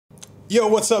Yo,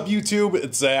 what's up YouTube?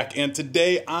 It's Zach, and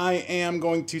today I am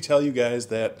going to tell you guys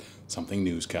that something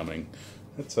new is coming.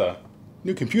 It's a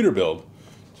new computer build.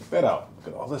 Check that out.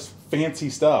 Look at all this fancy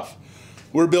stuff.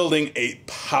 We're building a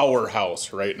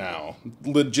powerhouse right now.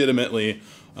 Legitimately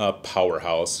a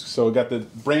powerhouse. So we got the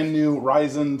brand new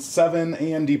Ryzen 7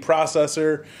 AMD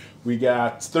processor. We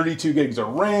got 32 gigs of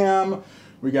RAM.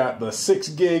 We got the 6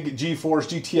 gig GeForce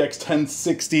GTX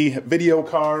 1060 video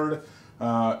card.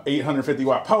 850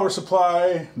 watt power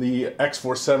supply, the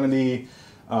X470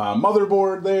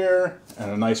 motherboard there, and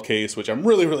a nice case, which I'm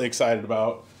really excited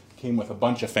about. Came with a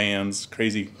bunch of fans,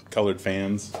 crazy colored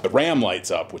fans. The RAM lights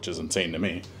up, which is insane to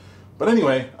me. But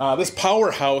anyway, this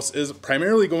powerhouse is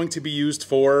primarily going to be used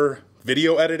for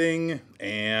video editing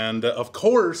and, of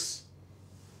course,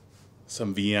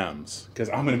 some VMs. Because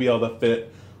I'm going to be able to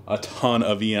fit a ton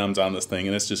of VMs on this thing,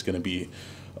 and it's just going to be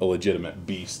a legitimate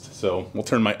beast. So we'll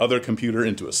turn my other computer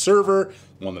into a server,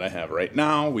 the one that I have right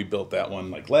now. We built that one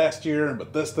like last year,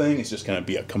 but this thing is just gonna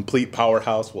be a complete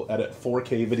powerhouse. We'll edit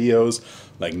 4K videos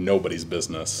like nobody's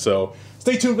business. So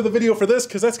stay tuned for the video for this,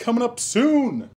 because that's coming up soon.